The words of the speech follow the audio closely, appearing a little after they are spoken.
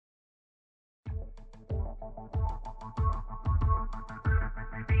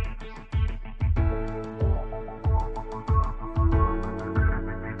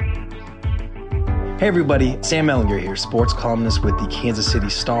Hey everybody, Sam Mellinger here, sports columnist with the Kansas City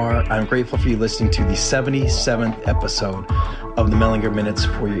Star. I'm grateful for you listening to the 77th episode of the Mellinger Minutes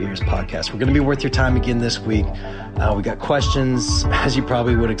for Your Ears podcast. We're going to be worth your time again this week. We got questions, as you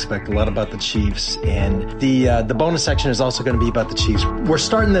probably would expect, a lot about the Chiefs, and the bonus section is also going to be about the Chiefs. We're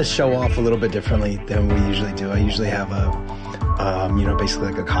starting this show off a little bit differently than we usually do. I usually have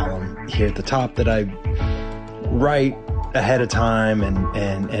basically like a column here at the top that I write ahead of time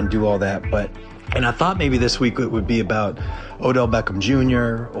and do all that, And I thought maybe this week it would be about Odell Beckham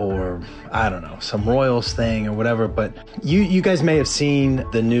Jr. or, I don't know, some Royals thing or whatever. But you guys may have seen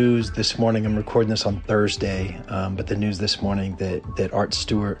the news this morning. I'm recording this on Thursday, but the news this morning that Art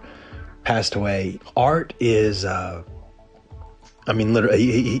Stewart passed away. Art is, literally,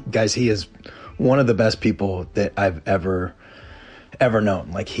 he is one of the best people that I've ever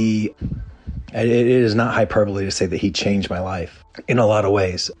known. Like it is not hyperbole to say that he changed my life in a lot of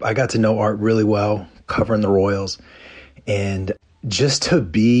ways. I got to know Art really well, covering the Royals, and just to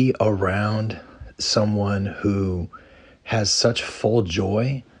be around someone who has such full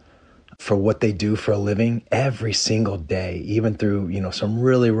joy for what they do for a living every single day, even through, some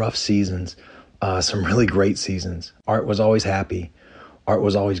really rough seasons, some really great seasons. Art was always happy. Art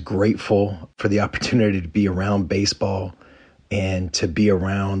was always grateful for the opportunity to be around baseball and to be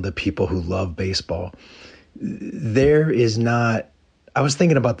around the people who love baseball. I was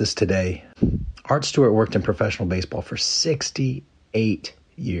thinking about this today. Art Stewart worked in professional baseball for 68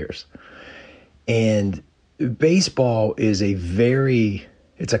 years. And baseball is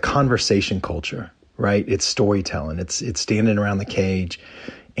it's a conversation culture, right? It's storytelling. It's standing around the cage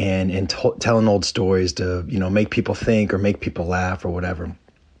and telling old stories to, make people think or make people laugh or whatever.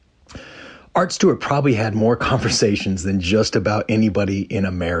 Art Stewart probably had more conversations than just about anybody in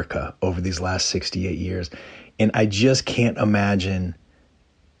America over these last 68 years. And I just can't imagine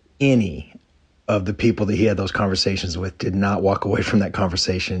any of the people that he had those conversations with did not walk away from that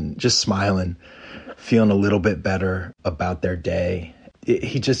conversation just smiling, feeling a little bit better about their day.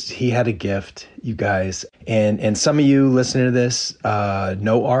 He had a gift, you guys. And some of you listening to this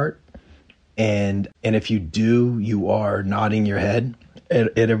know Art. And if you do, you are nodding your head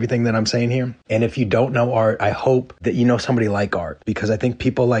at everything that I'm saying here. And if you don't know Art, I hope that you know somebody like Art, because I think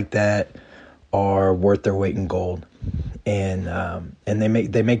people like that are worth their weight in gold. And they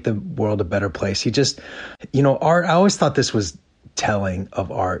make the world a better place. He just, Art, I always thought this was telling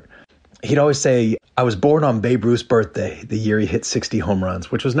of Art. He'd always say, I was born on Babe Ruth's birthday, the year he hit 60 home runs,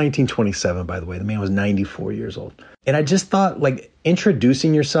 which was 1927, by the way. The man was 94 years old. And I just thought,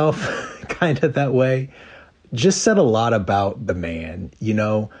 introducing yourself kind of that way just said a lot about the man. He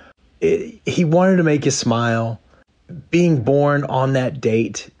wanted to make you smile. Being born on that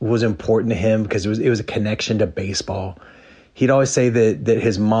date was important to him because it was a connection to baseball. He'd always say that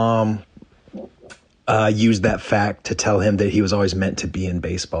his mom used that fact to tell him that he was always meant to be in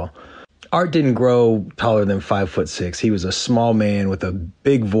baseball. Art didn't grow taller than 5'6". He was a small man with a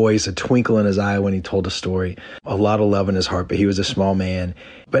big voice, a twinkle in his eye when he told a story, a lot of love in his heart, but he was a small man.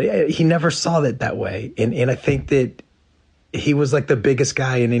 But he never saw it that way. And I think that he was like the biggest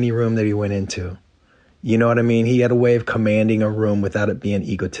guy in any room that he went into. You know what I mean? He had a way of commanding a room without it being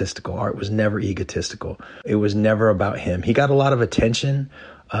egotistical. Art was never egotistical. It was never about him. He got a lot of attention,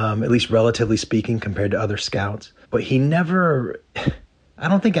 at least relatively speaking, compared to other scouts. But he never... I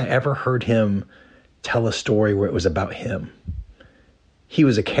don't think I ever heard him tell a story where it was about him. He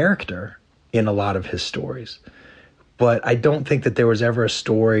was a character in a lot of his stories, but I don't think that there was ever a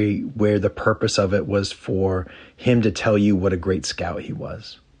story where the purpose of it was for him to tell you what a great scout he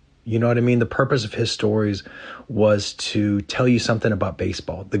was. You know what I mean? The purpose of his stories was to tell you something about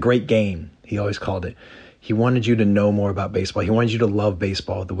baseball, the great game, he always called it. He wanted you to know more about baseball. He wanted you to love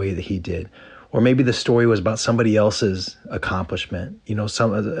baseball the way that he did. Or maybe the story was about somebody else's accomplishment,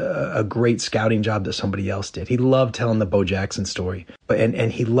 a great scouting job that somebody else did. He loved telling the Bo Jackson story,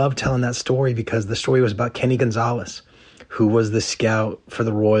 and he loved telling that story because the story was about Kenny Gonzalez, who was the scout for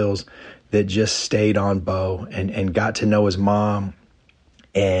the Royals that just stayed on Bo and got to know his mom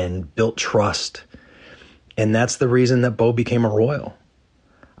and built trust. And that's the reason that Bo became a Royal.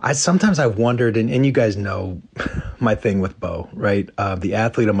 Sometimes I've wondered, and you guys know my thing with Bo, right? The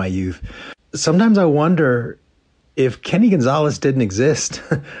athlete of my youth. Sometimes I wonder if Kenny Gonzalez didn't exist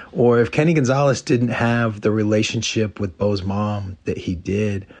or if Kenny Gonzalez didn't have the relationship with Bo's mom that he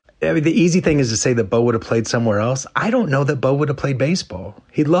did. I mean, the easy thing is to say that Bo would have played somewhere else. I don't know that Bo would have played baseball.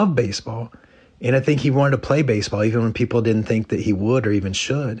 He loved baseball. And I think he wanted to play baseball even when people didn't think that he would or even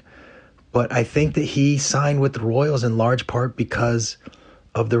should. But I think that he signed with the Royals in large part because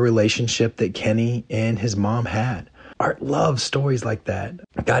of the relationship that Kenny and his mom had. Art loves stories like that.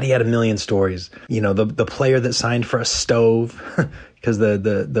 God, he had a million stories. The player that signed for a stove because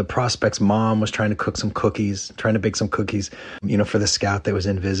the prospect's mom was trying to bake some cookies, for the scout that was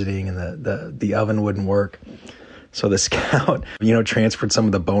in visiting, and the oven wouldn't work. So the scout, transferred some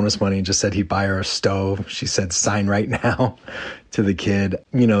of the bonus money and just said he'd buy her a stove. She said, sign right now to the kid.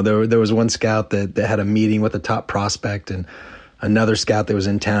 There was one scout that had a meeting with the top prospect, and another scout that was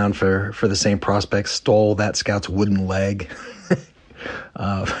in town for the same prospect stole that scout's wooden leg.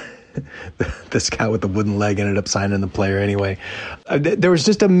 The scout with the wooden leg ended up signing the player anyway. There was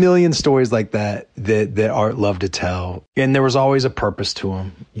just a million stories like that Art loved to tell. And there was always a purpose to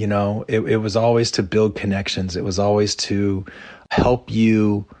him. It was always to build connections. It was always to help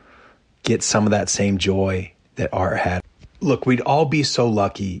you get some of that same joy that Art had. Look, we'd all be so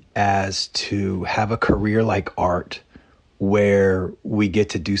lucky as to have a career like Art where we get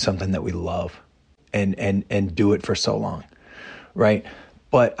to do something that we love and do it for so long, right?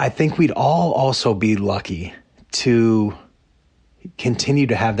 But I think we'd all also be lucky to continue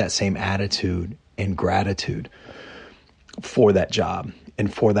to have that same attitude and gratitude for that job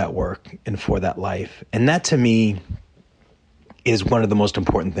and for that work and for that life. And that, to me, is one of the most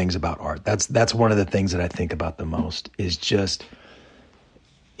important things about Art. That's one of the things that I think about the most, is just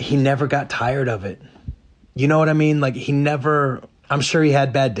he never got tired of it. You know what I mean? Like, I'm sure he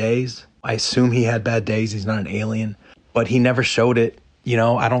had bad days. I assume he had bad days. He's not an alien, but he never showed it.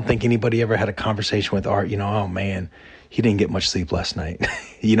 I don't think anybody ever had a conversation with Art, oh man, he didn't get much sleep last night.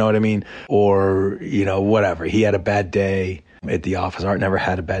 You know what I mean? Or, whatever. He had a bad day at the office. Art never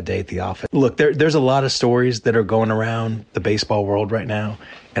had a bad day at the office. Look, there's a lot of stories that are going around the baseball world right now,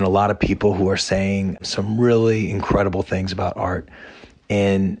 and a lot of people who are saying some really incredible things about Art.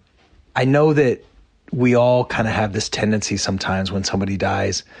 And I know that we all kind of have this tendency sometimes when somebody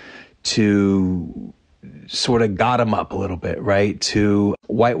dies to sort of got him up a little bit, right? To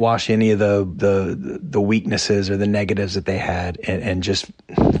whitewash any of the weaknesses or the negatives that they had, and just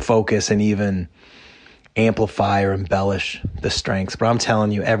focus and even amplify or embellish the strengths. But I'm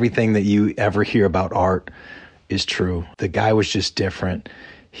telling you, everything that you ever hear about Art is true. The guy was just different.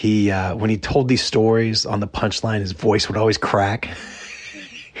 He, when he told these stories on the punchline, his voice would always crack.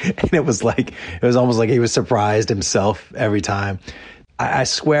 And it was almost like he was surprised himself every time. I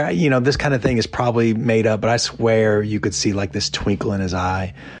swear, this kind of thing is probably made up, but I swear you could see like this twinkle in his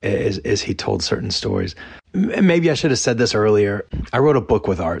eye as he told certain stories. Maybe I should have said this earlier. I wrote a book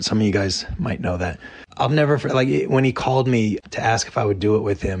with Art. Some of you guys might know that. I'll never, when he called me to ask if I would do it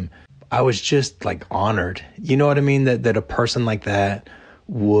with him, I was just like honored. You know what I mean? That a person like that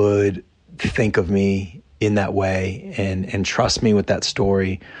would think of me in that way and trust me with that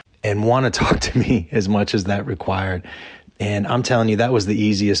story and want to talk to me as much as that required. And I'm telling you, that was the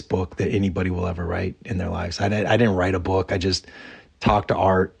easiest book that anybody will ever write in their lives. I didn't write a book. I just talked to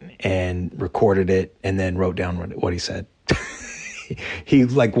Art and recorded it and then wrote down what he said. He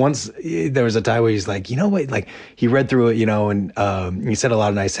once there was a time where he's like, what, he read through it, and he said a lot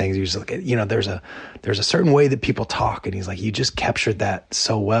of nice things. He was like, there's a certain way that people talk. And he's like, you just captured that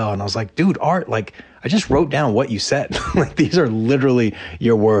so well. And I was like, dude, Art, I just wrote down what you said. These are literally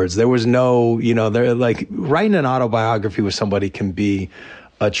your words. There was no, they're writing an autobiography with somebody can be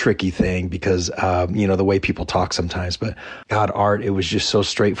a tricky thing because, the way people talk sometimes. But God, Art, it was just so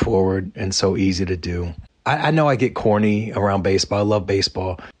straightforward and so easy to do. I know I get corny around baseball. I love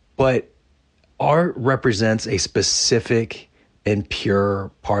baseball. But Art represents a specific and pure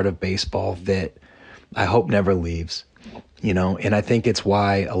part of baseball that I hope never leaves. And I think it's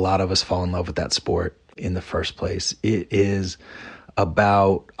why a lot of us fall in love with that sport in the first place. It is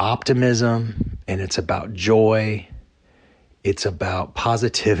about optimism, and it's about joy. It's about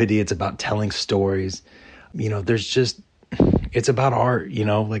positivity. It's about telling stories. It's about Art,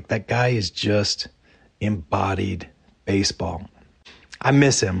 that guy is just embodied baseball. I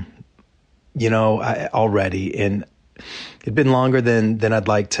miss him, already. And it'd been longer than I'd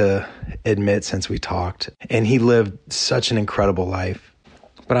like to admit since we talked. And he lived such an incredible life.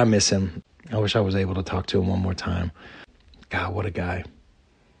 But I miss him. I wish I was able to talk to him one more time. God, what a guy.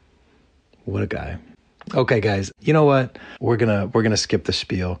 What a guy. Okay, guys, you know what? We're gonna skip the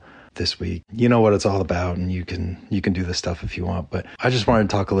spiel this week. You know what it's all about, and you can do this stuff if you want. But I just wanted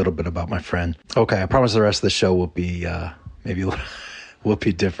to talk a little bit about my friend. Okay, I promise the rest of the show will be maybe a little will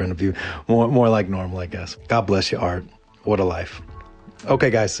be different, be more like normal, I guess. God bless you, Art. What a life. Okay,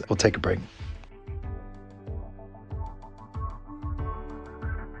 guys, we'll take a break.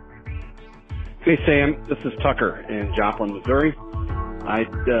 Hey, Sam, this is Tucker in Joplin, Missouri. I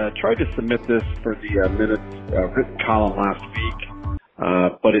tried to submit this for the Minutes written column last week,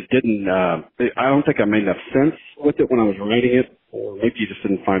 but it didn't. I don't think I made enough sense with it when I was writing it, or maybe you just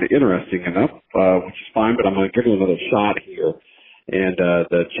didn't find it interesting enough, which is fine. But I'm going to give it another shot here. And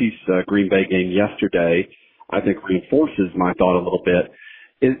the Chiefs Green Bay game yesterday, I think, reinforces my thought a little bit.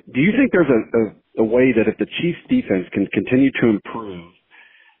 Do you think there's a way that if the Chiefs defense can continue to improve,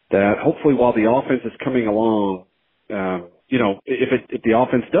 that hopefully while the offense is coming along, if the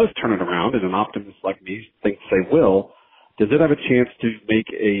offense does turn it around, and an optimist like me thinks they will, does it have a chance to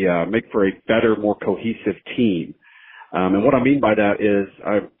make for a better, more cohesive team? And what I mean by that is,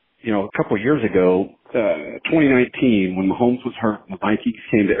 a couple of years ago, 2019, when Mahomes was hurt and the Vikings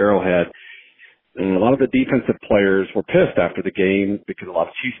came to Arrowhead, and a lot of the defensive players were pissed after the game because a lot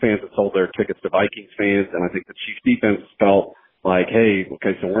of Chiefs fans had sold their tickets to Vikings fans, and I think the Chiefs defense felt like, hey,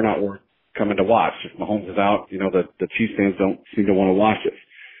 okay, so we're not worth coming to watch. If Mahomes is out, the Chiefs fans don't seem to want to watch it.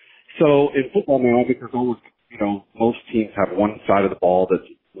 So in football now, I think there's always, most teams have one side of the ball that's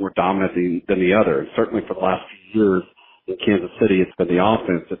more dominant than the other. Certainly for the last few years in Kansas City, it's been the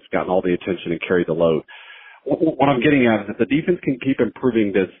offense that's gotten all the attention and carried the load. What I'm getting at is if the defense can keep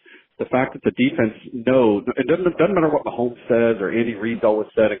improving this, the fact that the defense knows, it doesn't matter what Mahomes says or Andy Reid's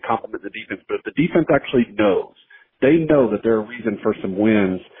always said and compliment the defense, but if the defense actually knows, they know that they're a reason for some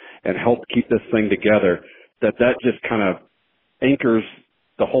wins and help keep this thing together, that just kind of anchors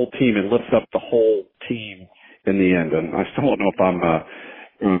the whole team and lifts up the whole team in the end. And I still don't know if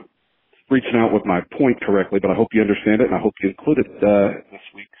I'm reaching out with my point correctly, but I hope you understand it, and I hope you included this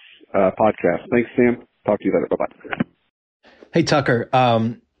week's podcast. Thanks, Sam. Talk to you later. Bye-bye. Hey, Tucker.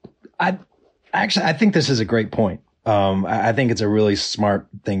 I think this is a great point. I think it's a really smart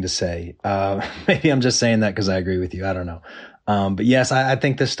thing to say. Maybe I'm just saying that because I agree with you. I don't know. But yes, I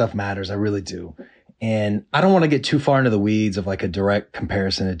think this stuff matters. I really do. And I don't want to get too far into the weeds of like a direct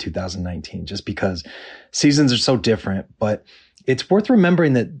comparison to 2019, just because seasons are so different. But it's worth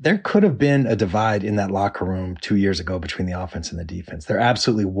remembering that there could have been a divide in that locker room 2 years ago between the offense and the defense. There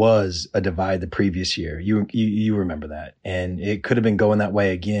absolutely was a divide the previous year. You remember that. And it could have been going that way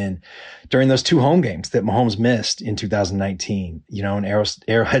again during those two home games that Mahomes missed in 2019. And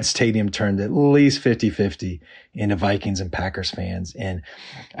Arrowhead Stadium turned at least 50-50 into Vikings and Packers fans. And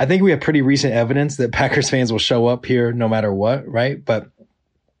I think we have pretty recent evidence that Packers fans will show up here no matter what, right? But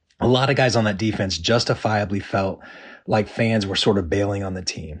a lot of guys on that defense justifiably felt like fans were sort of bailing on the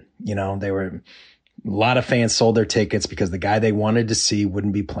team. A lot of fans sold their tickets because the guy they wanted to see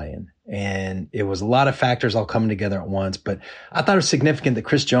wouldn't be playing. And it was a lot of factors all coming together at once. But I thought it was significant that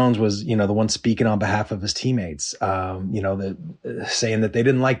Chris Jones was, the one speaking on behalf of his teammates, saying that they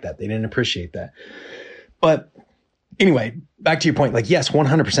didn't like that. They didn't appreciate that. But anyway, back to your point, like, yes,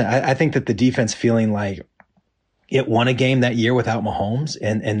 100%. I think that the defense feeling like it won a game that year without Mahomes,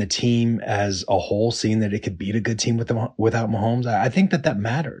 and the team as a whole seeing that it could beat a good team without Mahomes. I think that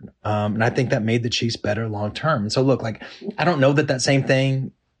mattered. And I think that made the Chiefs better long term. And so look, like, I don't know that same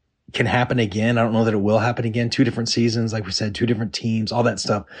thing can happen again. I don't know that it will happen again. 2 different seasons, like we said, 2 different teams, all that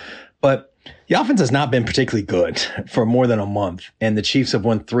stuff. But the offense has not been particularly good for more than a month. And the Chiefs have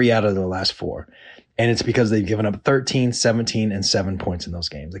won 3 out of their last 4. And it's because they've given up 13, 17, and 7 points in those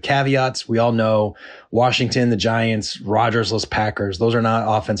games. The caveats, we all know, Washington, the Giants, Rodgers-less Packers, those are not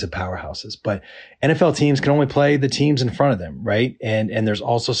offensive powerhouses. But NFL teams can only play the teams in front of them, right? And there's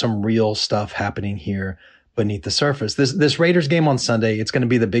also some real stuff happening here beneath the surface. This Raiders game on Sunday, it's going to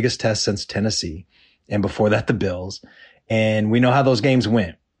be the biggest test since Tennessee. And before that, the Bills. And we know how those games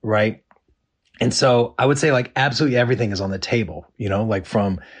went, right? And so I would say, like, absolutely everything is on the table, like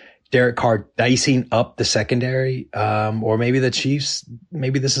from Derek Carr dicing up the secondary, or maybe the Chiefs,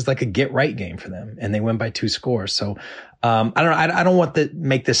 maybe this is like a get right game for them and they win by 2 scores. So, I don't want to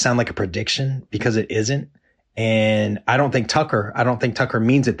make this sound like a prediction because it isn't. And I don't think Tucker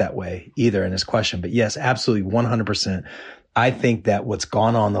means it that way either in his question, but yes, absolutely 100%. I think that what's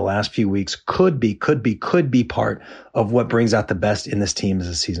gone on the last few weeks could be part of what brings out the best in this team as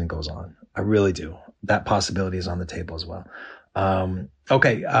the season goes on. I really do. That possibility is on the table as well.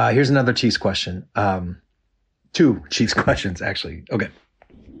 Okay. Here's another Chiefs question. 2 Chiefs questions, actually. Okay.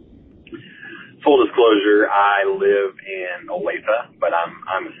 Full disclosure, I live in Olathe, but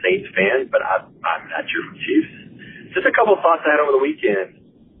I'm a Saints fan, but I'm not sure from Chiefs. Just a couple of thoughts I had over the weekend.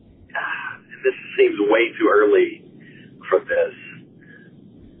 This seems way too early for this,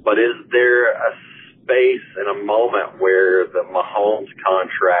 but is there a space and a moment where the Mahomes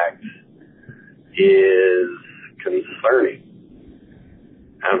contract is concerning?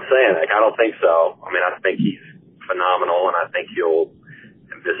 I'm saying, like, I don't think so. I mean, I think he's phenomenal, and I think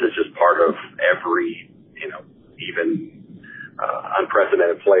this is just part of every, even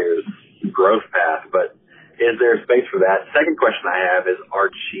unprecedented players' growth path. But is there space for that? Second question I have is, are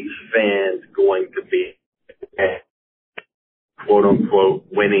Chiefs fans going to be quote unquote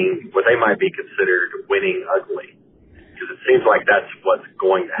winning, what they might be considered winning ugly? Because it seems like that's what's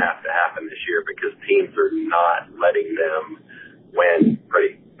going to happen this year, because teams are not letting them win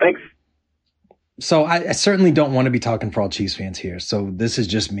pretty. Thanks. So I certainly don't want to be talking for all Chiefs fans here. So this is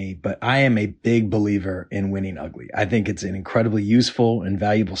just me, but I am a big believer in winning ugly. I think it's an incredibly useful and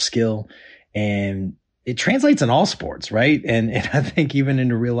valuable skill, and it translates in all sports, right? And I think even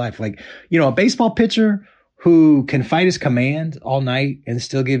into real life, like, you know, a baseball pitcher who can fight his command all night and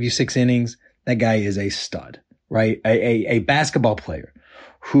still give you 6 innings, that guy is a stud, right? A basketball player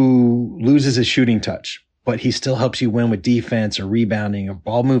who loses his shooting touch, but he still helps you win with defense or rebounding or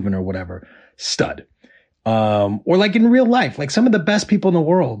ball movement or whatever, stud. Or like in real life, like some of the best people in the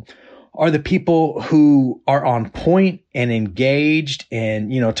world are the people who are on point and engaged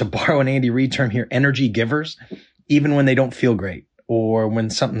and, you know, to borrow an Andy Reid term here, energy givers, even when they don't feel great or when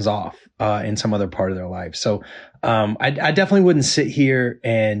something's off in some other part of their life. So I definitely wouldn't sit here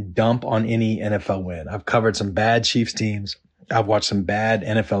and dump on any NFL win. I've covered some bad Chiefs teams. I've watched some bad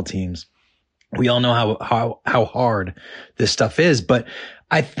NFL teams. We all know how hard this stuff is, but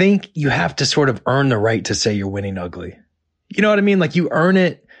I think you have to sort of earn the right to say you're winning ugly. You know what I mean? Like you earn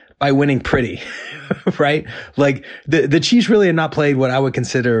it by winning pretty, right? Like the Chiefs really have not played what I would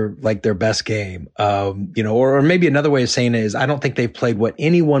consider like their best game. You know, or maybe another way of saying it is I don't think they've played what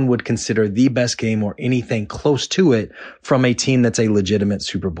anyone would consider the best game or anything close to it from a team that's a legitimate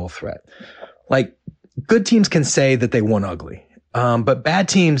Super Bowl threat. Like good teams can say that they won ugly. But bad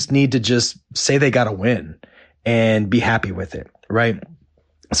teams need to just say they got to win and be happy with it, right?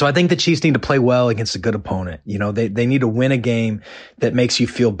 So I think the Chiefs need to play well against a good opponent. You know, they need to win a game that makes you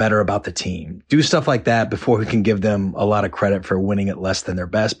feel better about the team. Do stuff like that before we can give them a lot of credit for winning at less than their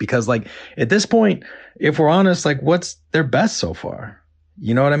best. Because like at this point, if we're honest, like what's their best so far?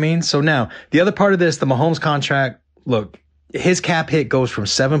 You know what I mean? So now the other part of this, the Mahomes contract, look, his cap hit goes from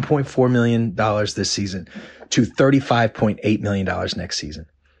 $7.4 million this season to $35.8 million next season.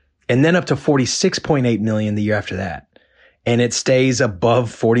 And then up to $46.8 million the year after that. And it stays above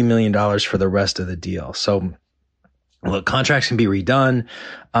 $40 million for the rest of the deal. So look, contracts can be redone.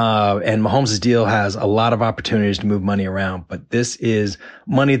 And Mahomes' deal has a lot of opportunities to move money around, but this is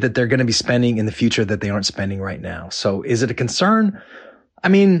money that they're going to be spending in the future that they aren't spending right now. So is it a concern? I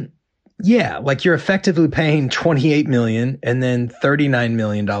mean, yeah, like you're effectively paying $28 million and then $39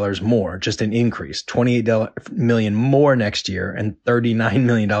 million more, just an increase, $28 million more next year and $39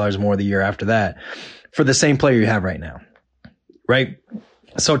 million more the year after that for the same player you have right now, right?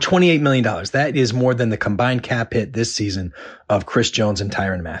 So $28 million, that is more than the combined cap hit this season of Chris Jones and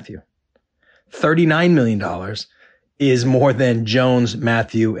Tyrann Mathieu. $39 million is more than Jones,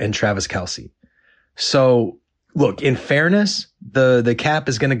 Mathieu, and Travis Kelce. So look, in fairness, the cap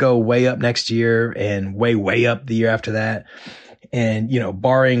is going to go way up next year and way up the year after that. And, you know,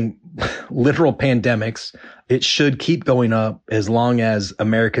 barring literal pandemics, it should keep going up as long as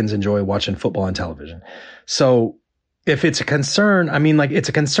Americans enjoy watching football on television. So if it's a concern, I mean, like it's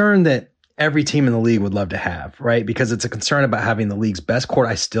a concern that every team in the league would love to have, right? Because it's a concern about having the league's best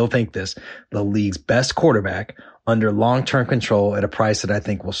I still think the league's best quarterback under long-term control at a price that I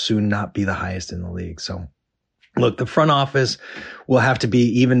think will soon not be the highest in the league. So look, the front office will have to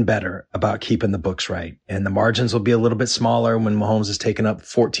be even better about keeping the books right. And the margins will be a little bit smaller when Mahomes is taking up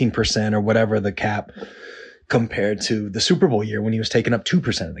 14% or whatever the cap compared to the Super Bowl year when he was taking up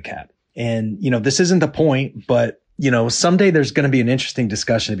 2% of the cap. And, you know, this isn't the point, but, you know, someday there's going to be an interesting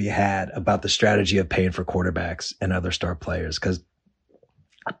discussion to be had about the strategy of paying for quarterbacks and other star players.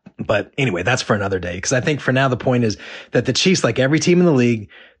 But anyway, that's for another day. Because I think for now, the point is that the Chiefs, like every team in the league,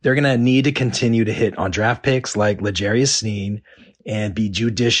 they're going to need to continue to hit on draft picks like L'Jarius Sneed and be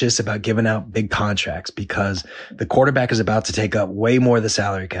judicious about giving out big contracts because the quarterback is about to take up way more of the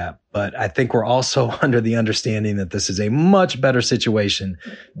salary cap. But I think we're also under the understanding that this is a much better situation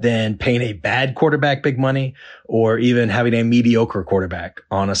than paying a bad quarterback big money or even having a mediocre quarterback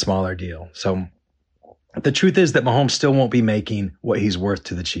on a smaller deal. So the truth is that Mahomes still won't be making what he's worth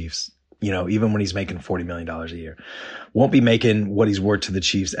to the Chiefs. You know, even when he's making $40 million a year, won't be making what he's worth to the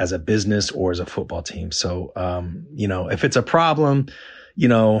Chiefs as a business or as a football team. So, you know, if it's a problem, you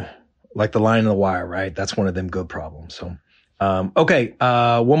know, like the line in the wire, right? That's one of them good problems. So, okay.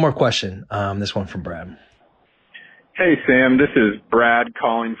 One more question. This one from Brad. Hey, Sam, this is Brad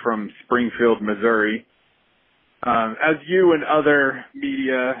calling from Springfield, Missouri. As you and other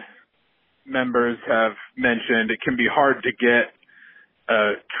media members have mentioned, it can be hard to get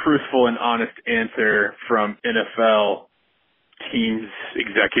a truthful and honest answer from NFL teams,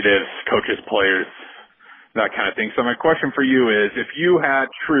 executives, coaches, players, that kind of thing. So my question for you is, if you had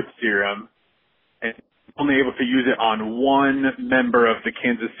truth serum and only able to use it on one member of the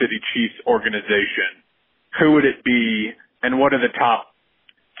Kansas City Chiefs organization, who would it be, and what are the top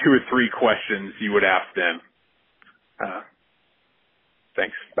 2 or 3 questions you would ask them?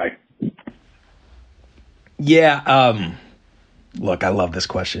 Thanks. Bye. Yeah. Look, I love this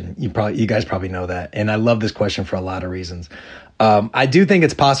question. You guys probably know that. And I love this question for a lot of reasons. I do think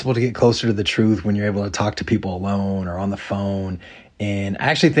it's possible to get closer to the truth when you're able to talk to people alone or on the phone. And I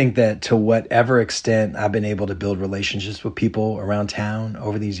actually think that to whatever extent I've been able to build relationships with people around town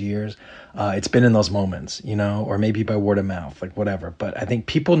over these years, it's been in those moments, or maybe by word of mouth, like whatever. But I think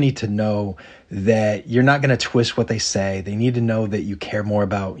people need to know that you're not going to twist what they say. They need to know that you care more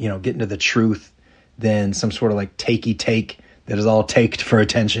about, getting to the truth than some sort of like take that is all taked for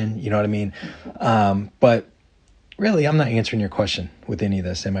attention. You know what I mean? But really, I'm not answering your question with any of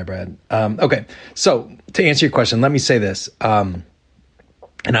this, am I, Brad? Okay. So to answer your question, let me say this.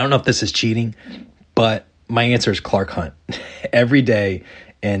 And I don't know if this is cheating, but my answer is Clark Hunt. Every day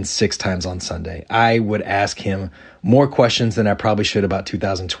and 6 times on Sunday, I would ask him more questions than I probably should about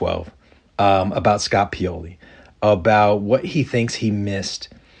 2012, about Scott Pioli, about what he thinks he missed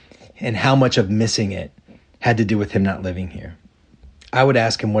and how much of missing it had to do with him not living here. I would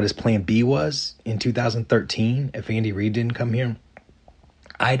ask him what his plan B was in 2013 if Andy Reid didn't come here.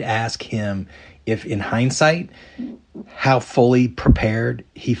 I'd ask him if, in hindsight, how fully prepared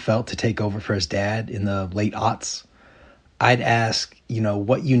he felt to take over for his dad in the late aughts. I'd ask,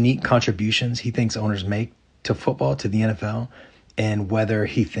 what unique contributions he thinks owners make to football, to the NFL, and whether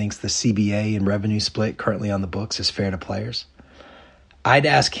he thinks the CBA and revenue split currently on the books is fair to players. I'd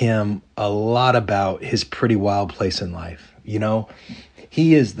ask him a lot about his pretty wild place in life.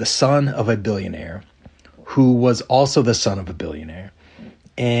 He is the son of a billionaire who was also the son of a billionaire.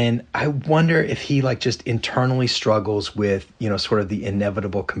 And I wonder if he just internally struggles with, sort of the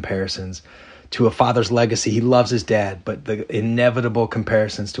inevitable comparisons to a father's legacy. He loves his dad, but the inevitable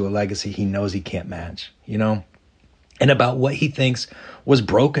comparisons to a legacy he knows he can't match, and about what he thinks was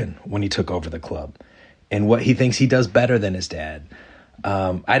broken when he took over the club and what he thinks he does better than his dad.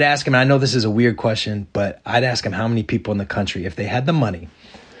 I'd ask him, and I know this is a weird question, but I'd ask him how many people in the country, if they had the money,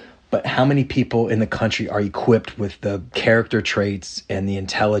 but how many people in the country are equipped with the character traits and the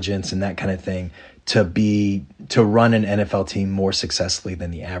intelligence and that kind of thing to run an NFL team more successfully than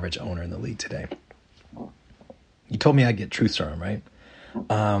the average owner in the league today? You told me I'd get truth serum, right?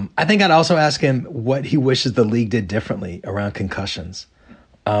 I think I'd also ask him what he wishes the league did differently around concussions.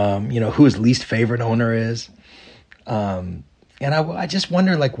 Who his least favorite owner is. And I just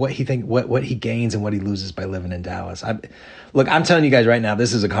wonder what he what he gains and what he loses by living in Dallas. Look, I'm telling you guys right now,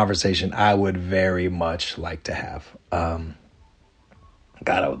 this is a conversation I would very much like to have. God,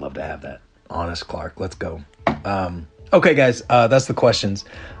 I would love to have that. Honest Clark, let's go. Okay, guys, that's the questions.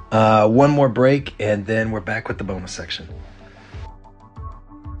 One more break, and then we're back with the bonus section.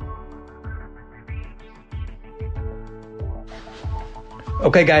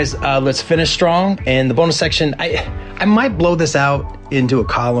 Okay, guys, let's finish strong. And the bonus section, I might blow this out into a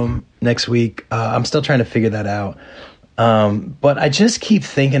column next week. I'm still trying to figure that out. But I just keep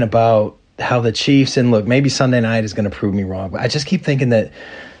thinking about how the Chiefs, and look, maybe Sunday night is going to prove me wrong, but I just keep thinking that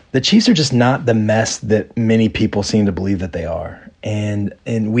the Chiefs are just not the mess that many people seem to believe that they are. And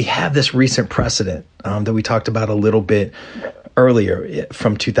we have this recent precedent that we talked about a little bit earlier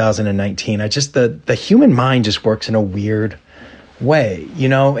from 2019. The human mind just works in a weird way,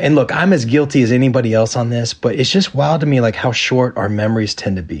 and look, I'm as guilty as anybody else on this, but it's just wild to me how short our memories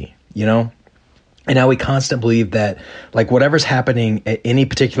tend to be, and how we constantly believe that whatever's happening at any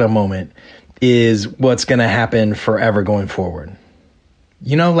particular moment is what's going to happen forever going forward.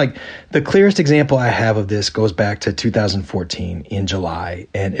 The clearest example I have of this goes back to 2014 in July.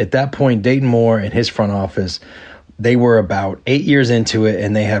 And at that point, Dayton Moore and his front office, they were about 8 years into it,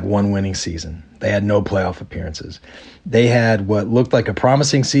 and they had one winning season. They had no playoff appearances. They had what looked like a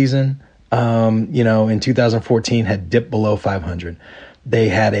promising season, in 2014, had dipped below 500. They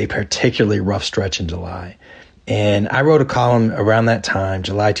had a particularly rough stretch in July. And I wrote a column around that time,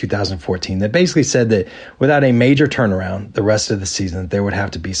 July 2014, that basically said that without a major turnaround the rest of the season, there would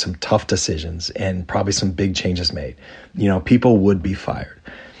have to be some tough decisions and probably some big changes made. People would be fired.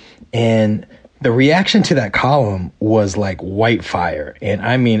 And the reaction to that column was like white fire. And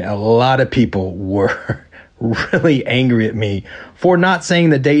I mean, a lot of people were really angry at me for not saying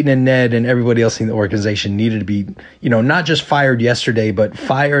that Dayton and Ned and everybody else in the organization needed to be, not just fired yesterday, but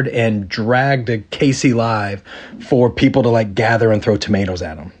fired and dragged to KC Live for people to gather and throw tomatoes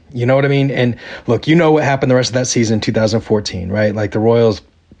at them. You know what I mean? And look, you know what happened the rest of that season in 2014, right? Like the Royals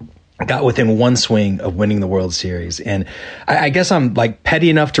got within one swing of winning the World Series. And I guess I'm like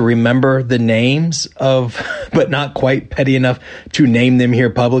petty enough to remember the names of, but not quite petty enough to name them here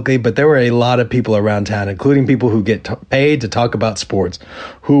publicly. But there were a lot of people around town, including people who get paid to talk about sports,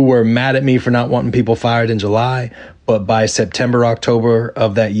 who were mad at me for not wanting people fired in July. But by September, October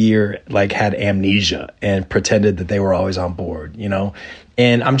of that year, like had amnesia and pretended that they were always on board, you know?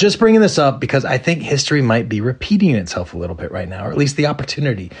 And I'm just bringing this up because I think history might be repeating itself a little bit right now, or at least the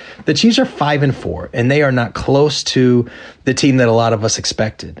opportunity. The Chiefs are 5-4, and they are not close to the team that a lot of us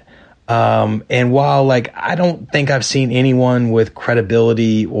expected. And while like I don't think I've seen anyone with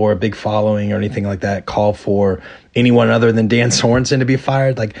credibility or a big following or anything like that call for anyone other than Dan Sorensen to be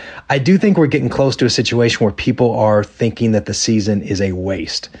fired, like I do think we're getting close to a situation where people are thinking that the season is a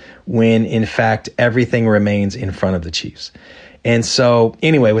waste, when in fact everything remains in front of the Chiefs. And so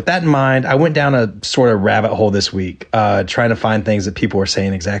anyway, with that in mind, I went down a sort of rabbit hole this week, trying to find things that people were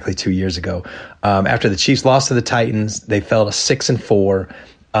saying exactly 2 years ago. After the Chiefs lost to the Titans, they fell to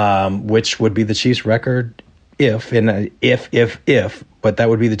 6-4, which would be the Chiefs record if, but that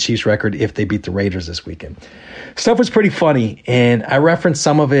would be the Chiefs record if they beat the Raiders this weekend. Stuff was pretty funny, and I referenced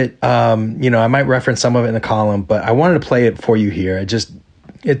some of it. I might reference some of it in the column, but I wanted to play it for you here. This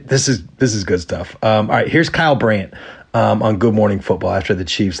is good stuff. All right, here's Kyle Brandt on Good Morning Football after the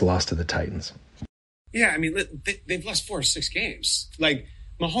Chiefs lost to the Titans. Yeah, I mean, they've lost 4 or 6 games. Like,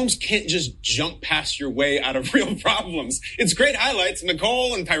 Mahomes can't just jump past your way out of real problems. It's great highlights.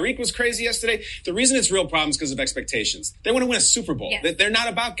 Nicole and Tyreek was crazy yesterday. The reason it's real problems is because of expectations. They want to win a Super Bowl. Yeah. They're not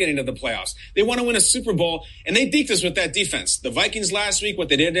about getting to the playoffs. They want to win a Super Bowl, and they deked us with that defense. The Vikings last week, what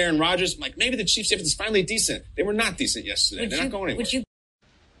they did to Aaron Rodgers, like maybe the Chiefs defense is finally decent. They were not decent yesterday. They're not going anywhere.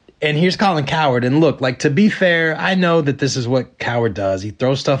 And here's Colin Cowherd. And look, like, to be fair, I know that this is what Cowherd does. He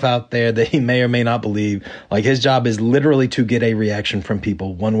throws stuff out there that he may or may not believe. Like, his job is literally to get a reaction from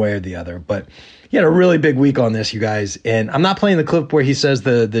people one way or the other. But he had a really big week on this, you guys. And I'm not playing the clip where he says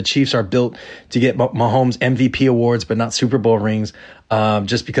the Chiefs are built to get Mahomes MVP awards, but not Super Bowl rings,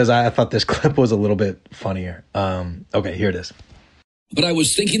 just because I thought this clip was a little bit funnier. Okay, here it is. But I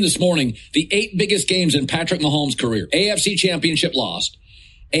was thinking this morning, the 8 biggest games in Patrick Mahomes' career: AFC Championship lost,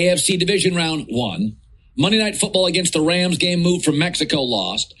 AFC Division Round won, Monday Night Football against the Rams, game moved from Mexico,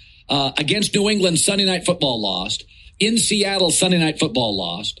 lost, against New England, Sunday Night Football lost, in Seattle, Sunday Night Football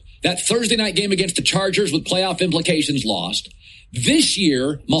lost, that Thursday night game against the Chargers with playoff implications lost. This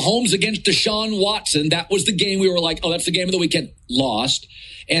year, Mahomes against Deshaun Watson, that was the game we were like, oh, that's the game of the weekend, lost.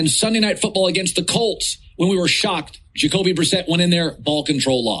 And Sunday Night Football against the Colts, when we were shocked, Jacoby Brissett went in there, ball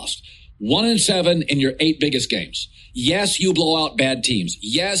control lost. 1-7 in your 8 biggest games. Yes, you blow out bad teams.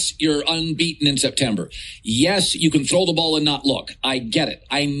 Yes, you're unbeaten in September. Yes, you can throw the ball and not look. I get it.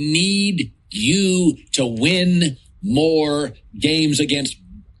 I need you to win more games against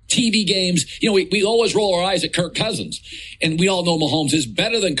TV games. You know, we always roll our eyes at Kirk Cousins, and we all know Mahomes is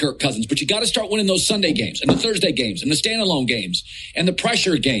better than Kirk Cousins, but you got to start winning those Sunday games and the Thursday games and the standalone games and the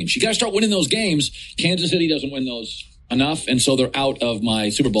pressure games. You got to start winning those games. Kansas City doesn't win those enough, and so they're out of my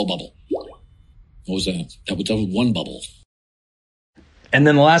Super Bowl bubble. What was that? That was one bubble. And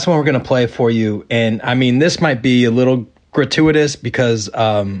then the last one we're going to play for you, and I mean, this might be a little gratuitous because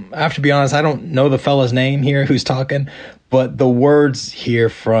I have to be honest, I don't know the fella's name here who's talking, but the words here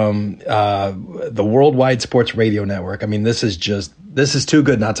from the Worldwide Sports Radio Network, I mean, this is too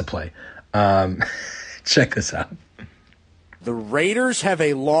good not to play. Check this out. The Raiders have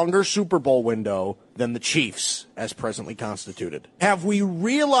a longer Super Bowl window than the Chiefs, as presently constituted. Have we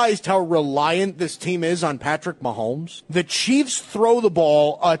realized how reliant this team is on Patrick Mahomes? The Chiefs throw the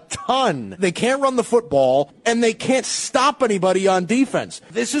ball a ton. They can't run the football, and they can't stop anybody on defense.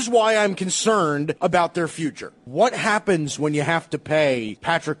 This is why I'm concerned about their future. What happens when you have to pay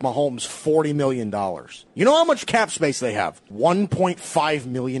Patrick Mahomes $40 million? You know how much cap space they have? $1.5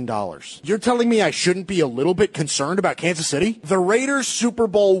 million. You're telling me I shouldn't be a little bit concerned about Kansas City? The Raiders' Super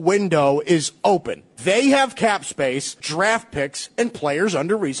Bowl window is open. They have cap space, draft picks, and players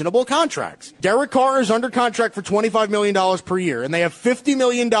under reasonable contracts. Derek Carr is under contract for $25 million per year, and they have $50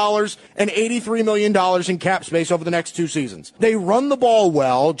 million and $83 million in cap space over the next 2 seasons. They run the ball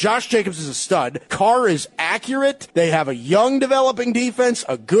well. Josh Jacobs is a stud. Carr is accurate. They have a young developing defense,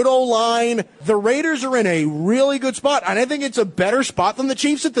 a good O-line. The Raiders are in a really good spot, and I think it's a better spot than the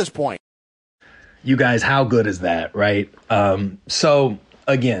Chiefs at this point. You guys, how good is that, right? So,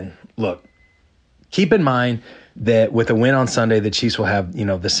 again, look. Keep in mind that with a win on Sunday, the Chiefs will have,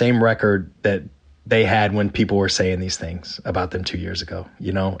 the same record that they had when people were saying these things about them 2 years ago,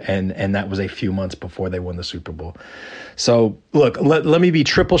 you know, and that was a few months before they won the Super Bowl. So look, let me be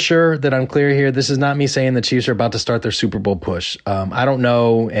triple sure that I'm clear here. This is not me saying the Chiefs are about to start their Super Bowl push. I don't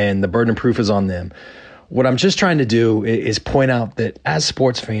know, and the burden of proof is on them. What I'm just trying to do is point out that as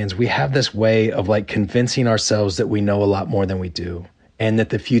sports fans, we have this way of like convincing ourselves that we know a lot more than we do, and that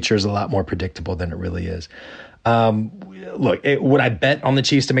the future is a lot more predictable than it really is. Look, would I bet on the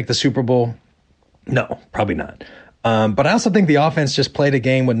Chiefs to make the Super Bowl? No, probably not. But I also think the offense just played a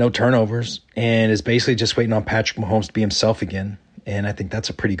game with no turnovers and is basically just waiting on Patrick Mahomes to be himself again. And I think that's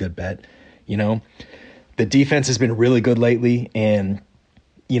a pretty good bet. You know, the defense has been really good lately. And,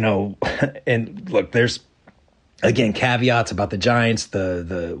 you know, and look, there's, again, caveats about the Giants,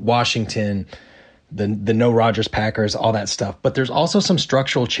 the Washington, the no Rodgers Packers, all that stuff. But there's also some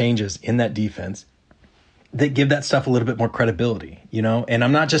structural changes in that defense that give that stuff a little bit more credibility, you know? And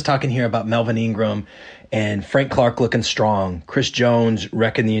I'm not just talking here about Melvin Ingram and Frank Clark looking strong, Chris Jones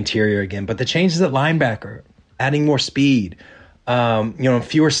wrecking the interior again, but the changes at linebacker, adding more speed, you know,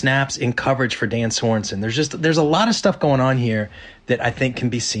 fewer snaps in coverage for Dan Sorensen. There's a lot of stuff going on here that I think can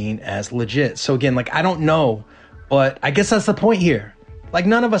be seen as legit. So again, like, I don't know, but I guess that's the point here. Like,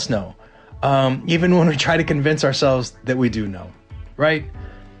 none of us know, even when we try to convince ourselves that we do know, right?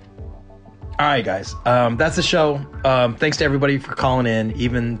 All right, guys, that's the show. Thanks to everybody for calling in,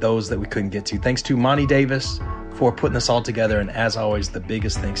 even those that we couldn't get to. Thanks to Monty Davis for putting this all together. And as always, the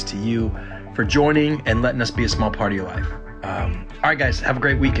biggest thanks to you for joining and letting us be a small part of your life. All right, guys, have a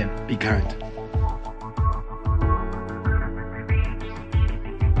great weekend. Be kind.